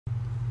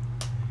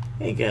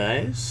Hey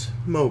guys,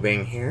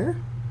 Mobinng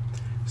here.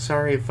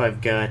 Sorry if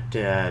I've got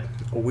a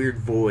weird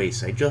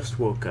voice. I just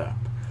woke up.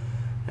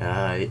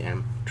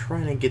 I'm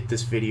trying to get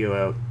this video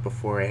out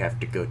before I have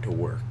to go to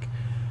work.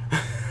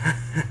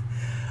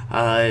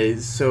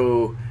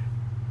 So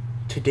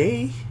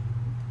today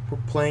we're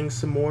playing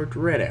some more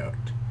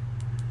DreadOut.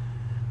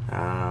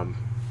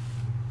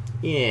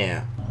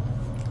 Yeah.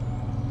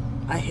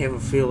 I have a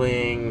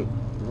feeling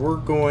we're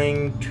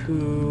going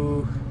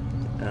to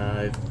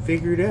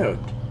figure it out.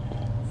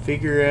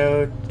 Figure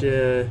out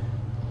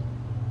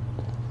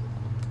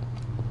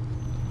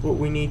what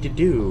we need to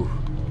do.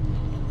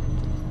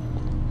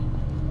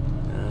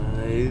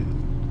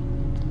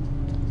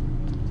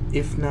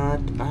 If not,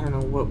 I don't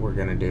know what we're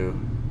gonna do.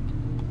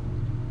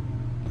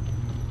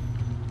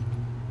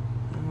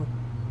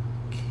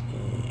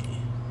 Okay.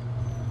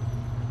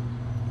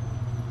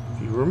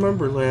 If you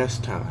remember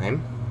last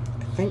time,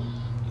 I think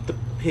the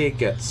pig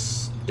got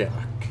stuck.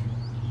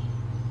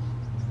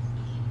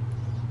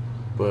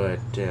 But,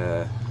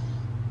 oh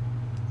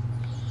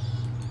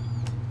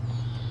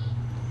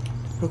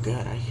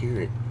god, I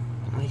hear it.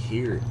 I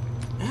hear it.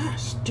 Ah,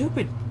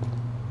 stupid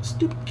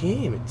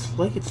game. It's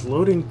like it's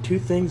loading two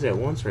things at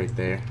once right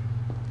there.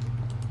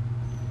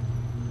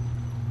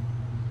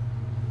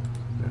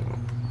 No.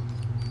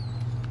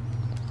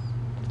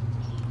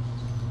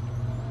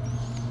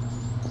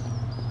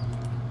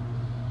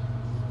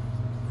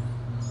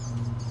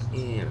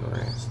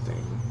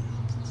 Interesting.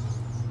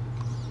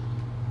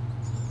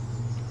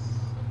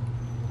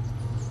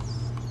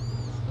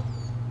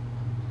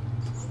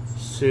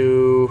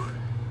 So,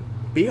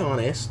 be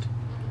honest,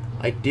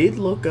 I did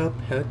look up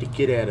how to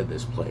get out of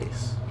this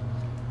place.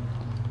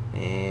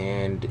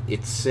 And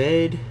it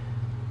said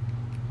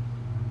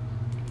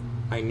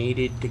I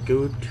needed to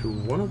go to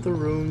one of the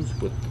rooms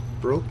with the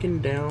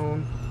broken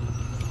down...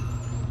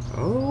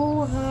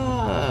 Oh,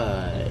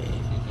 hi!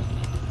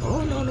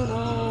 Oh, no, no,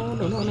 no,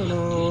 no, no, no,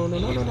 no, no,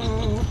 no, no,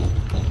 no.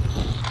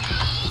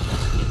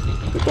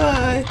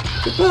 Goodbye!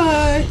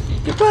 Goodbye!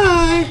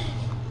 Goodbye!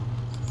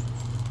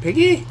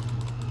 Piggy?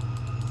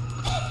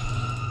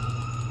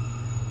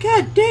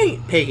 God dang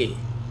it, Piggy!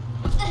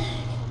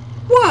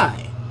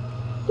 Why?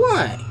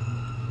 Why?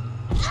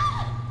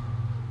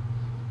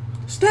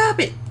 Stop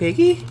it,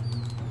 Piggy!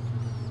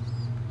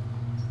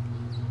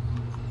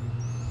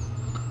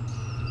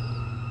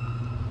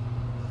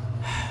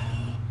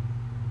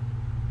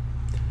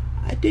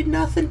 I did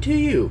nothing to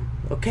you,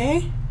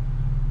 okay?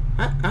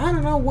 I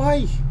don't know why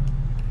you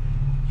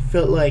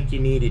felt like you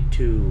needed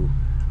to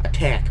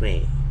attack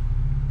me.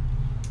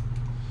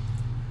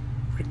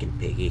 Frickin'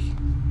 Piggy.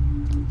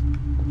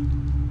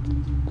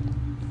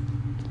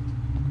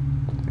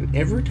 And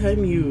every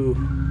time you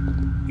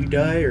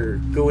die or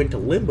go into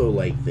limbo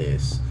like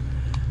this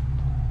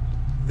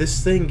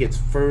thing gets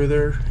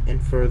further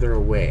and further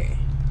away.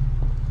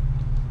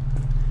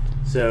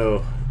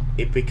 So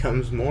it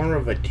becomes more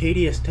of a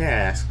tedious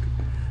task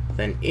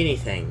than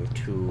anything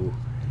to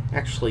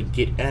actually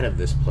get out of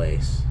this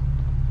place.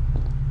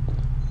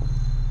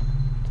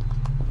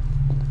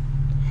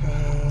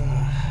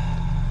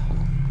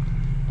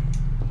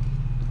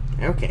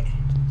 Okay,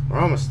 we're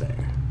almost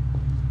there.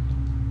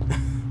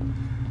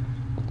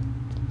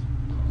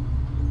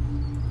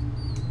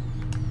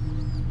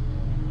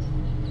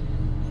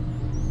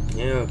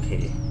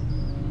 Okay.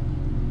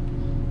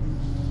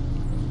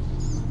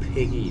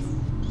 Piggy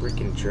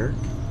frickin' jerk.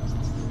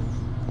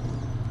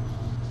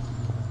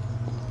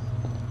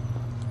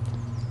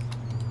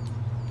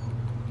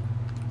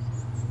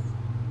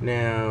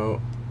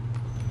 Now,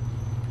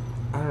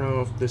 I don't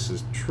know if this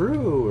is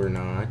true or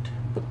not,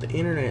 but the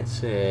internet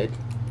said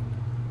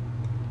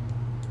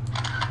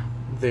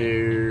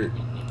there...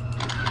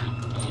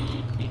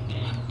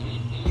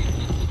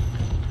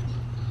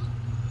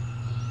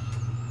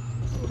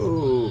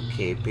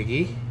 Okay,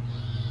 Piggy.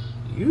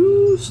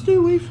 You stay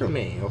away from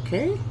me,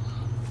 okay?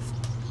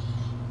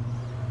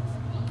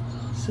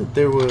 So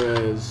there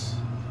was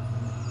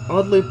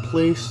oddly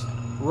placed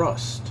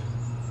rust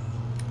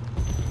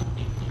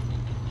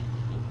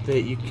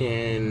that you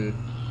can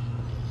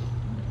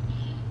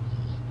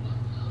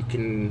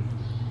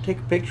take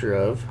a picture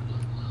of,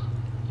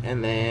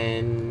 and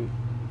then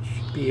you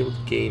should be able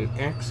to gain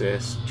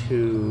access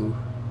to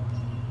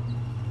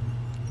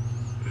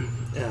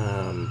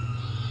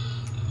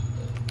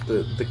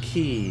the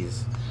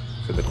keys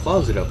for the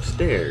closet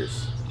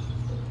upstairs.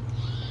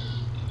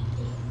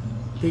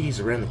 Piggy's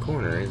around the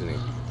corner, isn't he?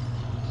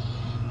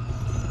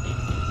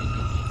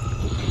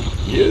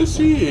 Yes,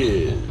 he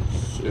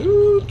is.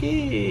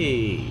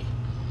 Okay.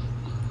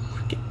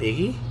 Frickin'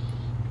 Piggy.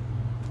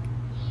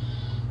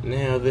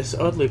 Now, this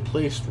oddly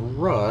placed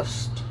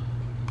rust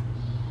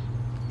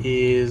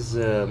is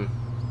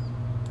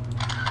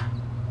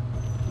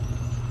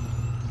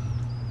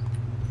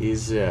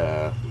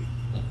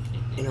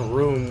in a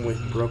room with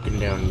broken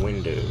down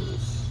windows.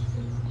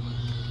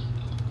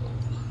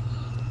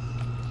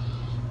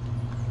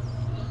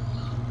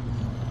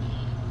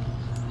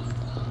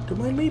 Don't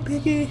mind me,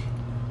 Piggy.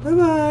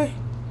 Bye-bye.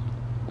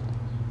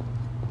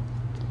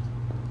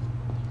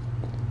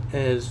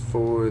 As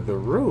for the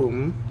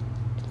room,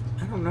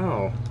 I don't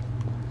know.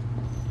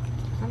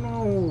 I don't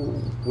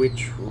know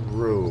which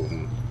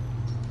room.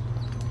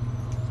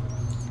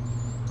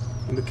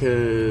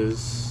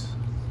 Because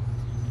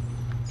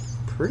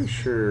pretty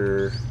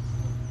sure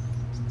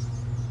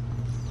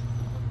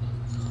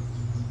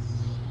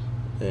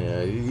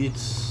it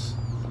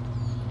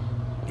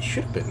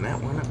should have been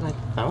that one, I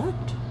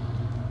thought.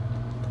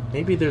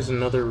 Maybe there's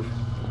another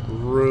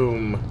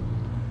room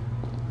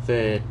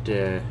that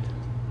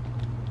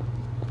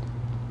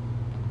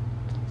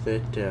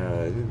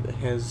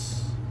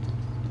has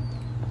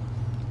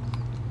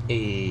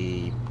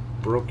a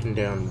broken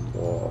down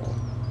wall.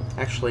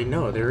 Actually,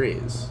 no, there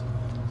is.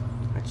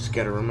 I just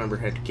gotta remember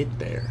how to get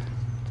there.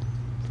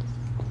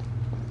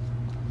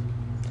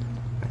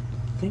 I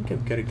think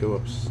I've gotta go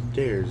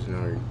upstairs in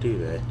order to do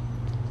that.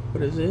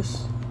 What is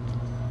this?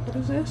 What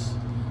is this?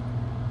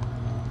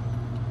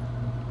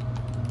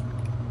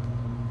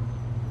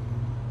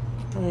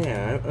 Oh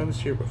yeah, I was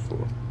here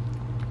before.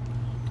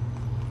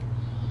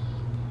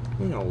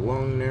 In a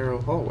long, narrow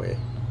hallway.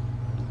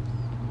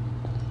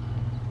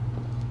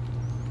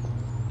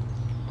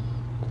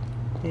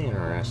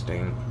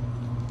 Interesting.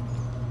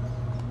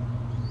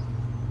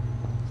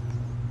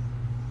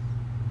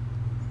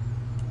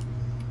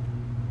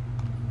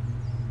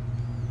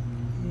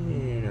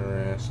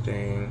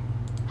 Interesting.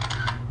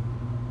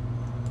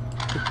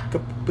 Take a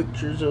couple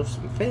pictures of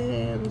some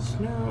fans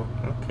now.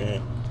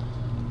 Okay.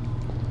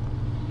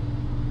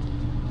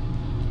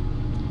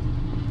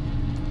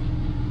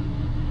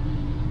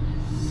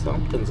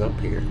 Something's up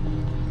here.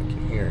 I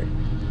can hear it.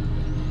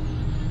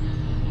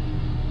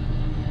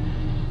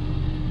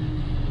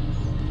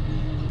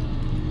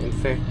 In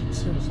fact, it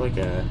sounds like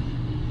a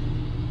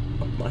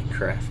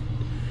Minecraft,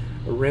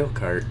 a rail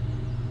cart.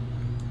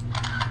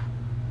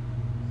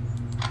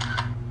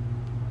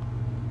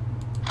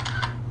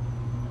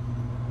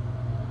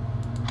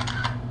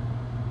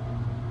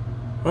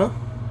 Well,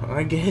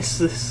 I guess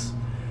this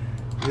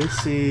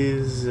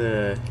is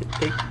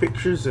take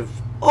pictures of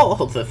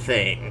all the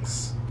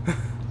things.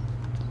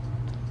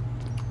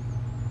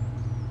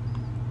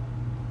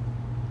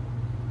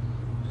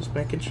 Just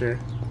making sure.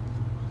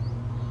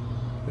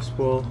 This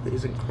wall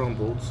isn't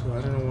crumbled, so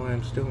I don't know why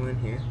I'm still in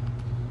here.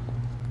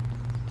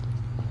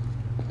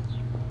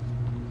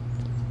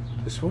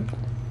 This one?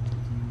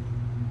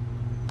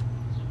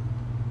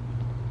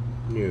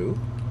 New.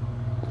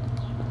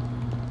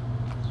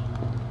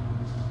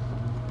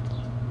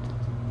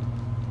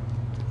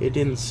 It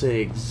didn't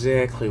say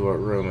exactly what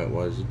room it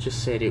was. It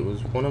just said it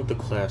was one of the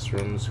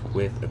classrooms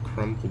with a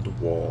crumbled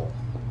wall.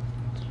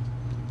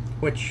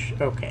 Which,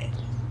 okay.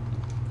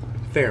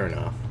 Fair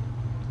enough.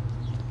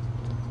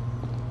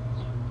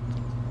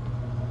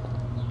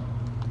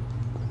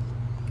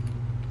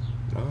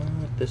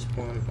 Not this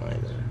one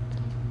either.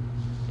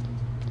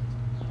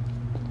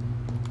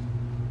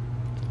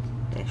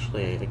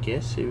 Actually, I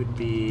guess it would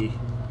be...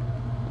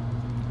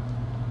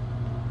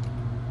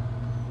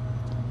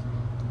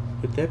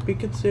 Would that be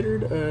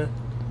considered a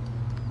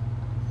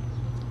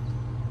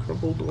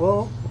crumbled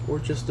wall, or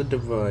just a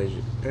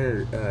division?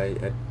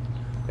 A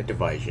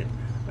division.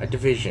 A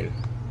division.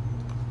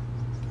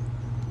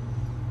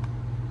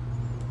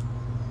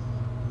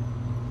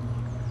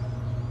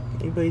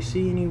 Anybody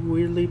see any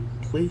weirdly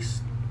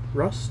placed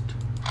rust?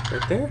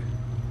 Right there?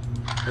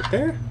 Right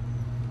there?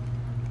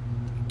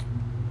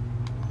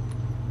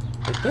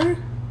 Right there?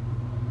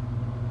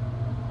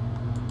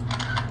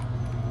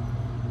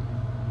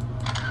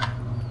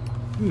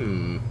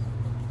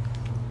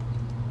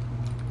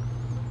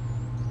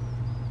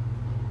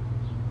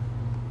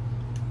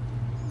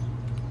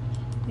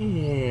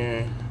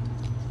 Yeah.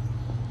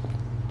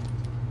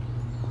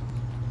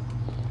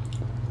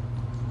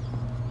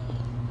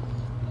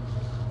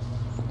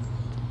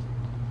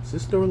 Is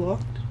this door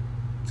locked?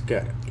 It's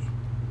gotta be.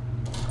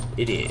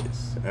 It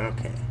is.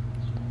 Okay.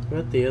 What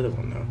about the other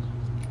one, though?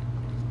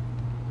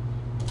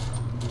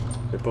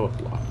 They're both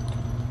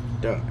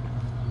locked. Done.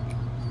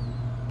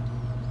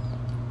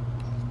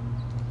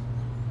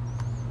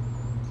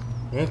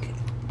 Okay.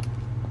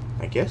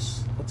 I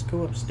guess let's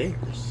go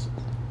upstairs.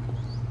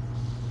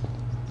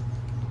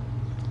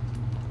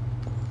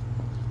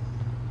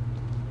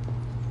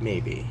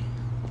 Maybe.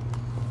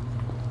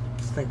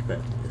 Let's think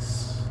about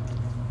this.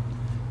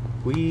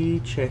 We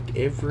check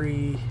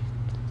every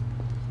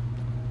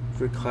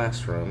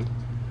classroom.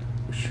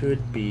 We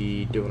should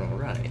be doing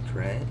alright,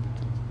 right?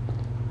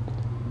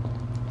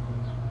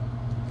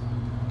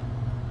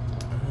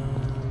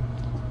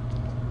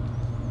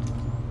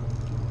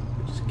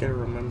 Gotta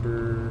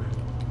remember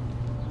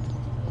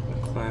the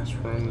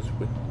classrooms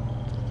with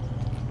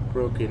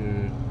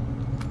broken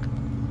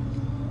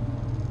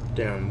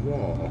down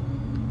wall.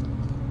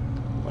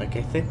 Like,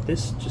 I think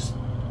this is just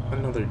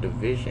another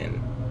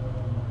division.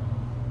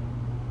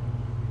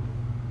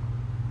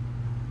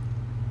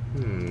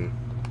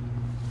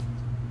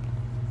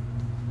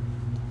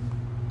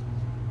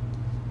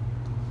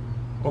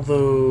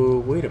 Although,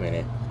 wait a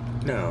minute.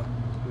 No.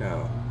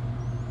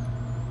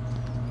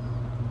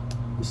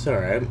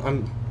 Sorry,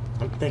 I'm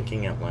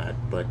thinking out loud,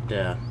 but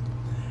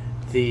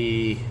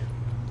the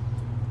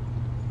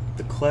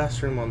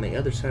classroom on the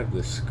other side of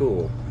the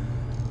school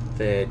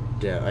that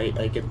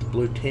I get the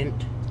blue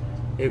tint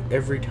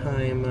every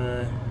time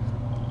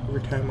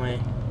I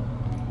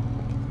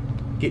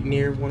get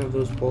near one of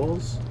those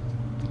walls.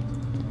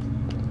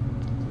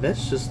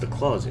 That's just the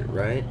closet,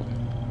 right?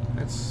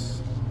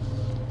 That's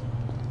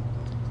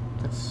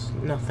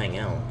nothing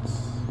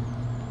else.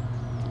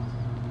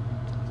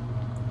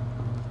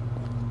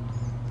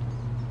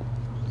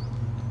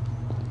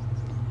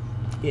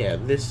 Yeah,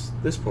 this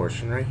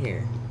portion right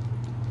here.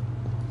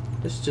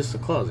 This is just the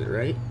closet,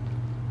 right?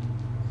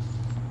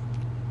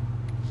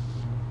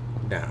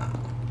 Nah.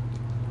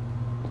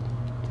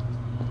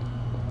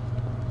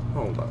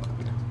 Hold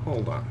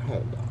on.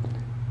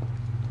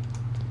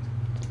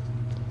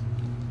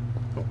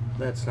 Oh,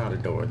 that's not a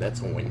door,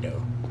 that's a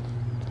window.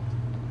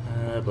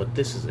 But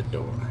this is a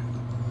door.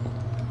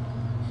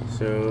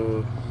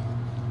 So,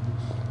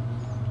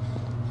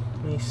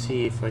 let me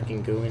see if I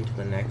can go into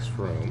the next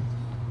room.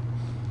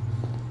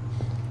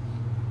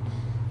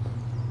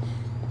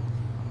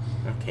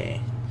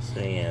 Okay, so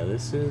yeah,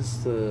 this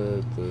is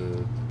the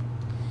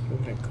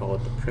what do I call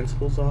it, the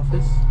principal's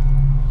office?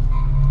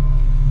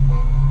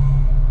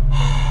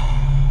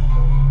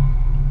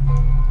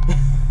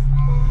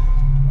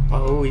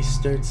 Always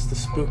starts the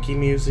spooky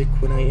music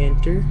when I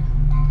enter.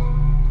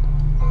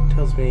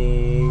 Tells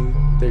me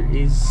there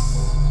is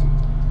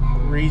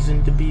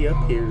reason to be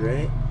up here,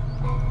 right?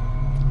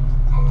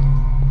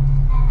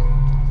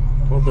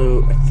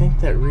 Although, I think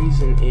that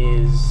reason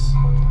is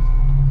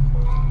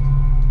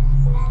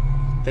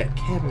that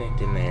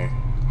cabinet in there.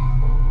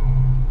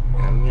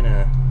 I'm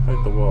gonna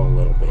hug the wall a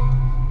little bit.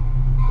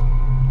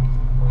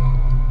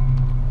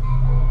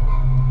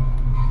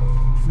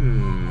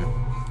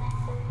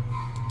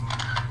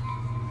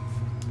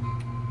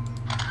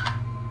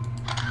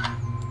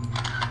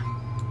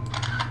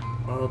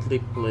 Oddly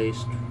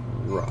placed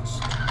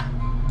rust.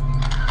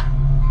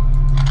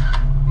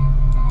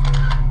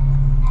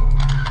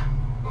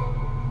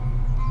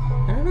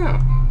 I don't know.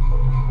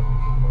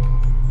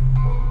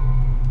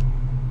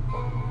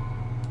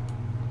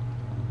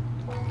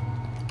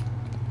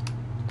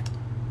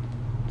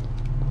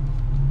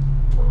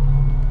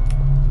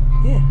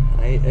 Yeah,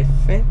 I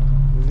think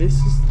this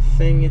is the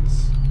thing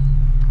it's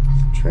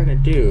trying to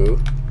do.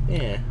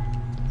 Yeah,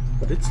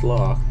 but it's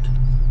locked.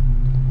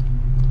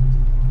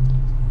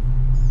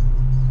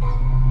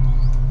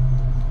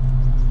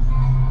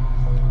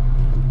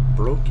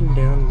 Broken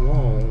down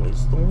wall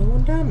is the only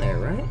one down there,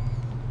 right?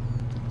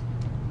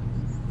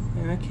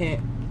 And I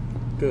can't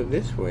go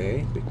this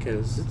way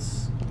because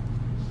it's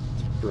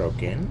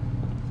broken.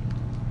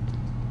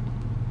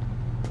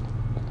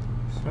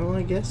 So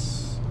I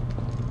guess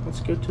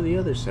let's go to the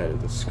other side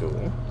of the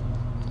school.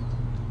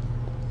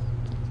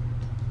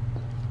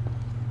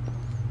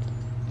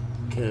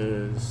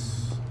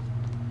 Because,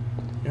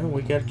 you know,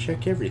 we gotta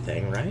check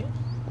everything, right?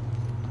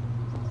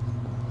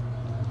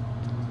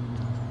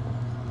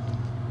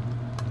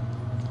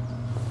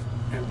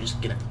 I'm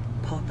just gonna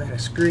pop out a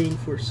screen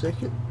for a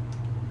second.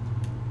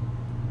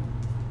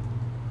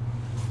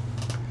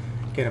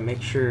 Gotta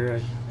make sure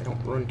I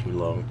don't run too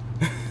long.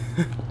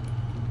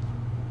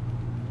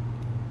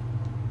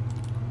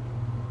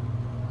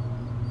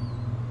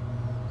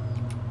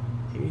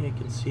 Maybe I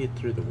can see it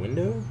through the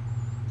window?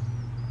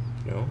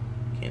 No,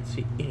 can't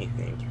see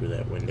anything through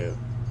that window.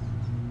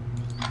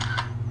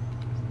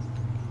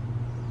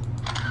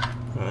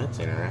 Oh, that's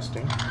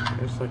interesting.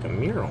 There's like a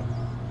mural.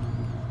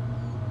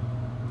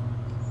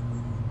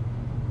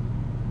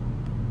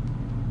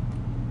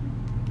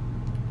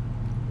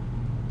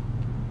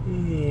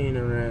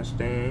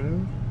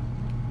 Interesting.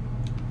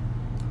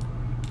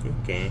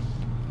 Okay.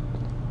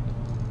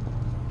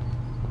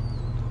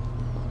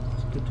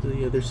 Let's go to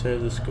the other side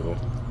of the school.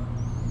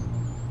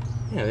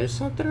 Yeah, there's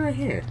something right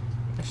here.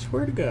 I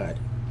swear to God.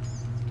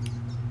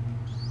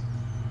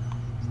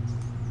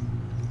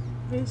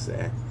 What is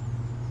that?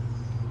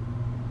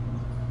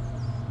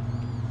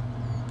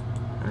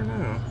 I don't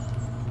know.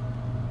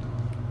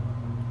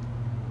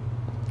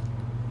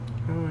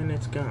 Oh, and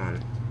it's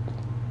gone.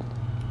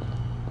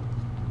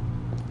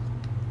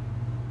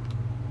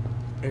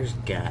 There's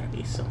gotta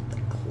be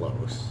something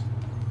close.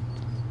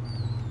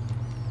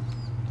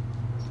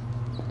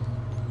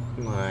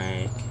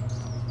 Like,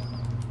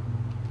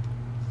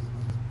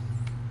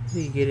 how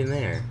do you get in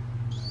there?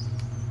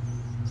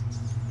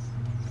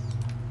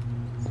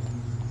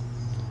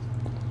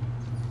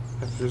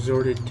 I've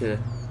resorted to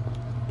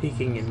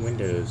peeking in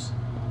windows.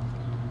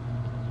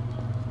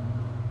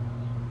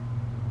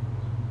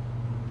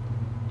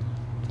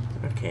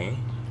 Okay.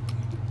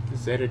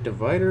 Is that a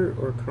divider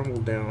or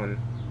crumble down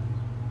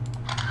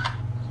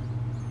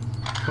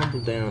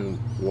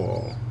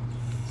wall?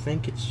 I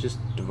think it's just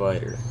a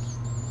divider.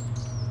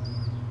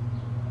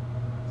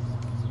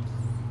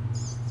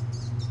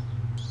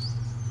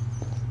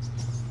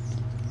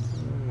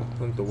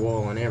 Put the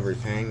wall on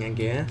everything, I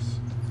guess.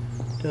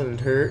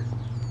 Doesn't hurt.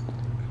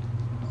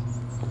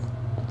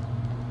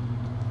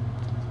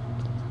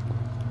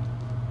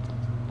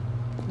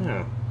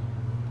 No.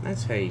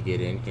 That's how you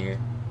get in here.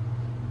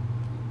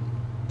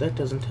 that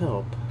doesn't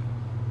help.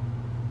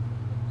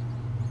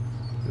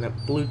 And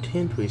that blue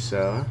tint we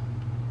saw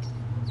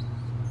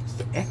is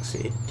the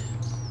exit.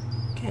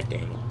 God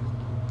dang it.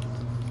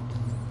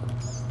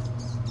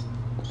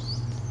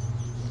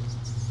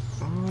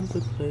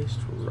 Oddly placed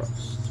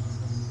rust.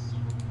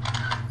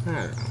 I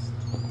don't know.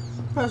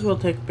 Might as well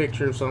take a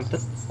picture of something.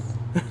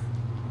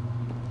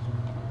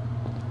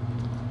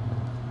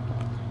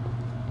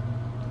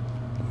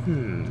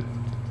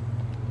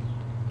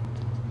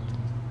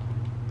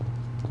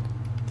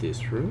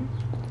 This room?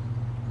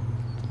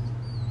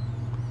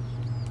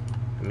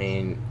 I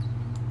mean,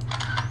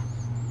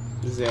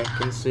 is that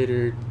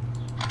considered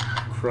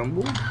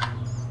crumbled?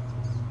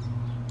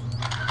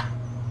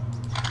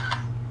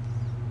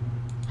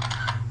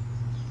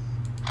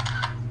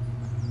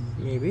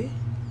 Maybe.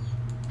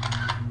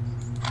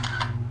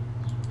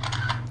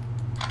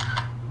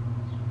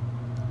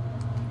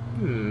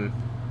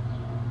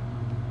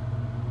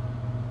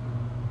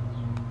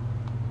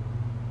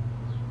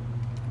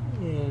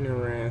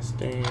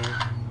 Interesting.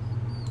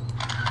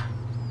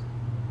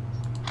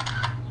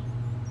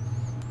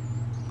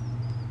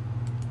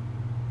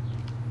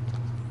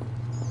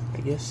 I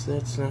guess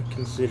that's not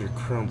considered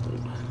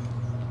crumbled.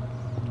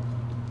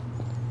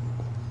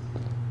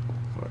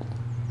 Or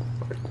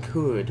it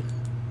could.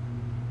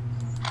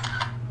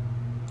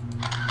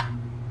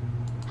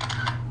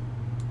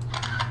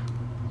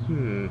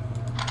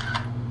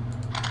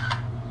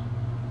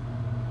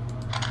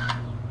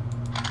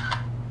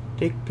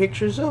 Take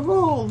pictures of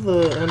all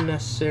the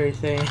unnecessary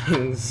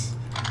things.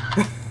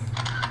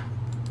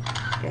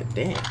 God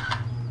damn.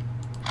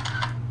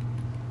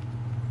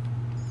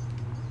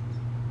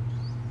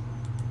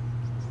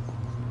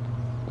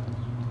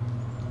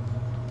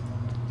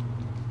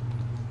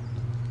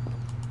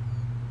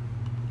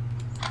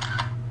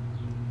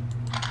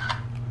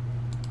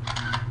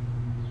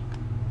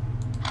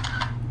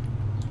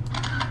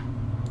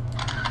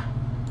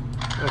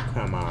 Oh,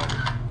 come on.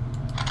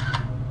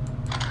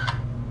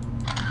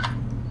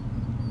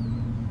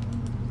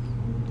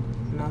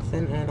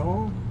 Nothing at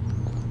all?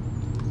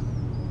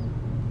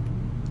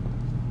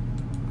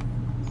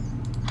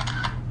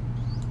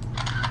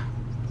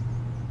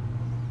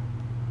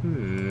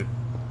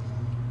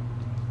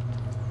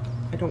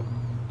 I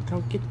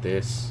don't get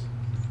this.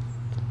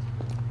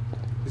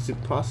 Is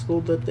it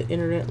possible that the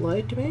internet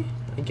lied to me?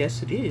 I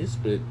guess it is,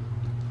 but...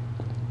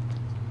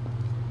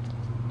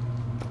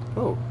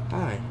 Oh,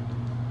 hi.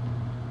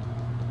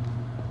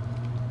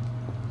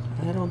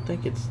 I don't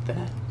think it's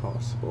that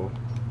possible.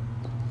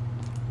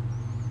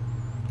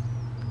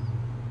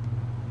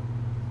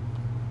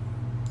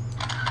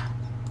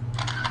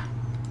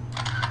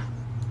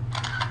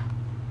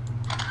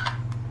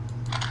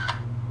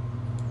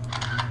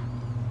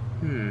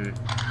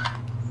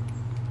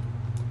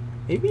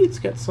 Maybe it's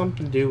got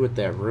something to do with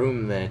that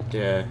room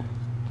that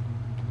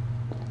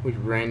we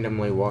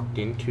randomly walked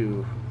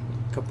into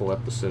a couple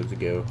episodes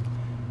ago,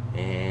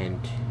 and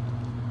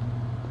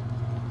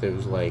there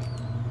was like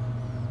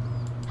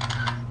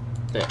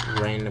that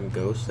random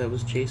ghost that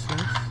was chasing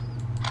us.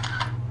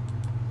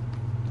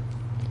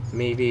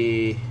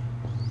 Maybe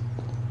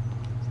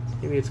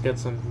it's got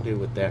something to do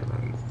with that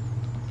room.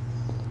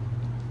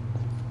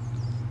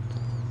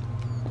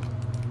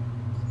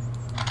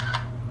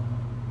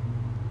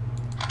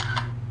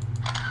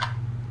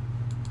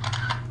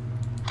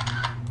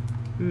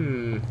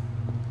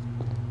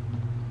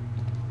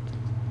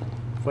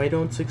 If I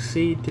don't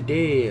succeed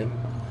today, I'm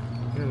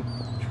gonna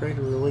try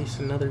to release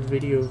another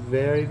video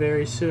very,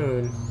 very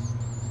soon.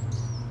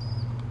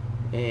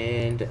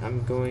 And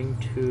I'm going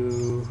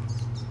to...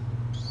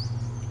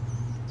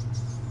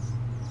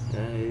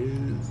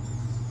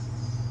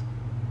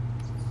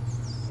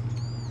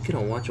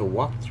 gonna watch a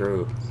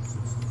walkthrough.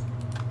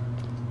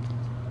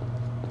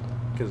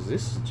 Because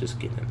this is just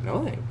getting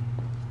annoying.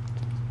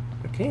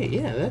 Okay,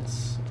 yeah,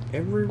 that's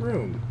every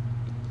room.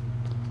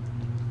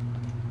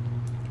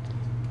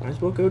 Might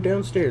as well go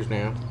downstairs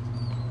now.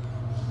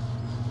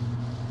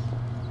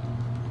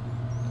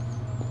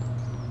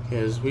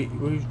 Because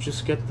we've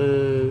just got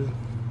the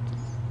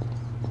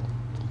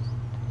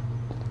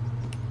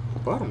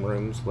bottom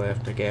rooms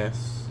left, I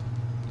guess.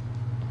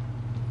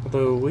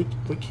 Although we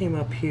came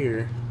up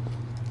here.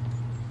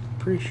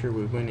 Pretty sure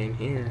we went in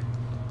here.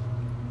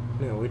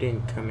 No, we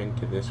didn't come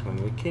into this one.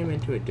 We came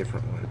into a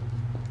different one.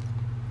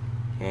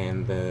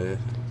 And the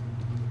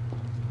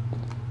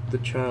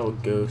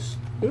child ghost.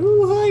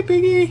 Ooh, hi,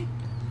 Piggy!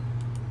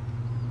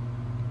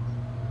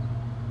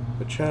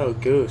 The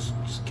child ghost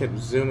just kept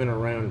zooming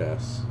around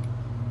us.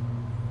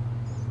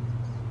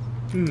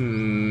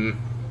 Is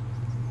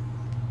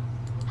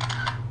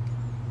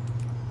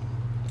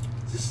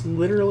this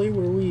literally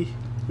where we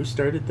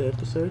started the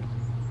episode?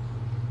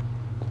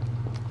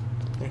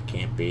 That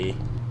can't be.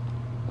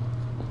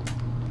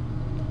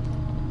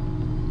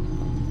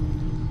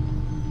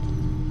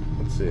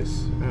 What's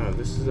this? Oh,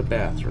 this is a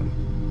bathroom.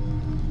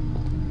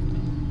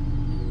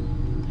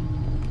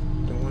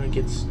 Don't want to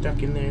get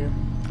stuck in there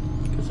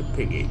because of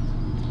Piggy.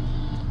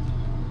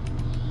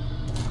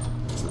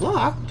 It's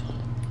locked.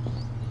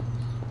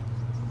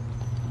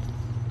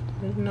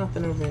 There's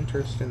nothing of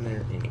interest in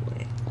there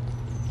anyway.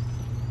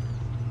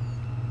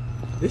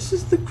 This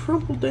is the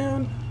crumpled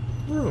down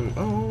room.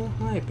 Oh,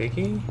 hi,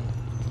 Piggy.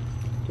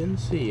 Didn't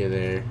see you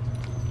there.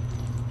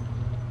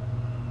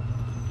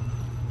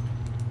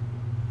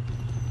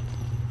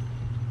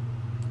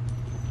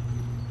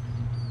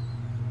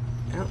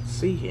 I don't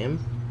see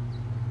him.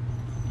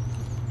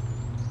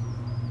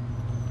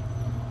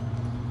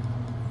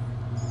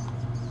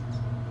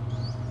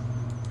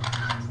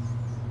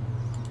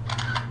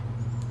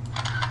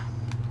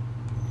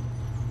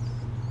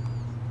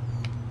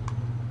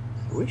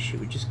 I wish he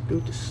would just go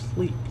to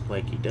sleep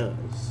like he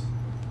does.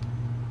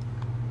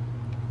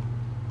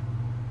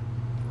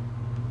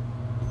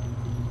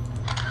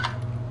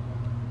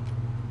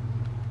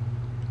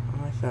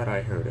 I thought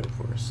I heard him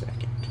for a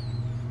second.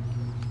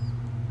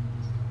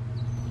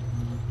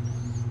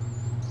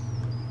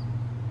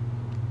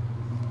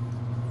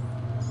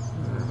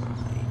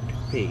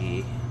 Alright,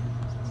 Piggy.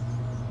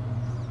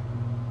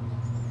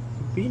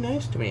 Be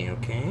nice to me,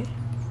 okay?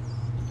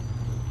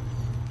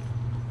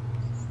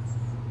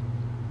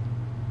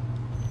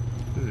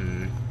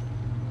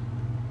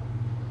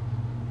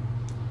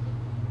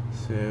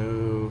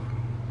 So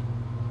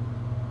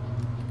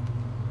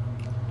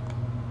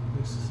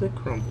this is a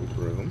crumbled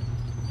room,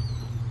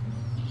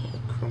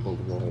 a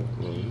crumbled wall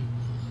room.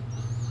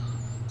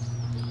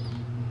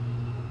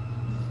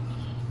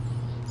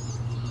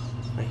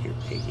 I hear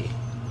Piggy.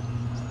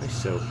 I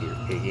so hear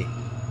Piggy.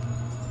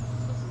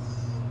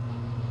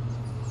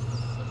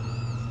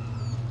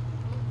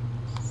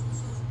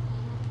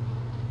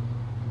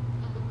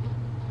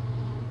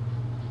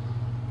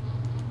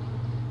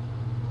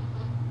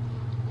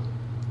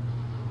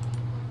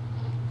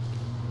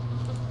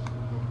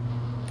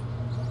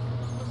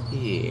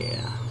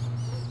 Yeah.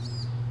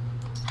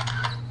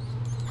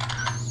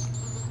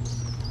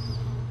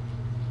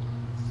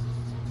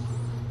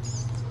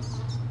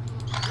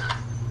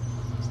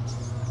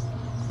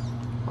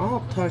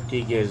 I'll talk to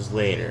you guys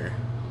later.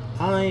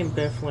 I am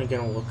definitely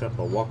going to look up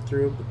a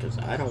walkthrough because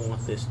I don't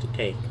want this to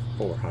take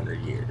 400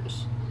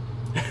 years.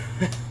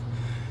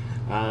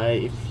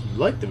 If you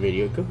like the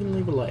video, go ahead and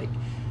leave a like.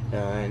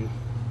 And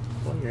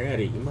while you're at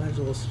it, you might as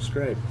well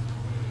subscribe.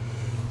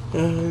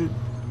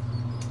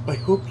 I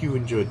hope you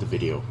enjoyed the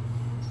video.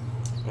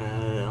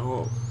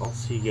 I'll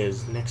see you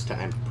guys next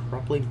time,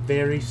 probably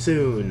very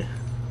soon.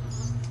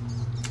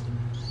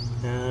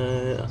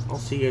 I'll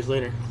see you guys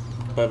later.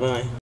 Bye-bye.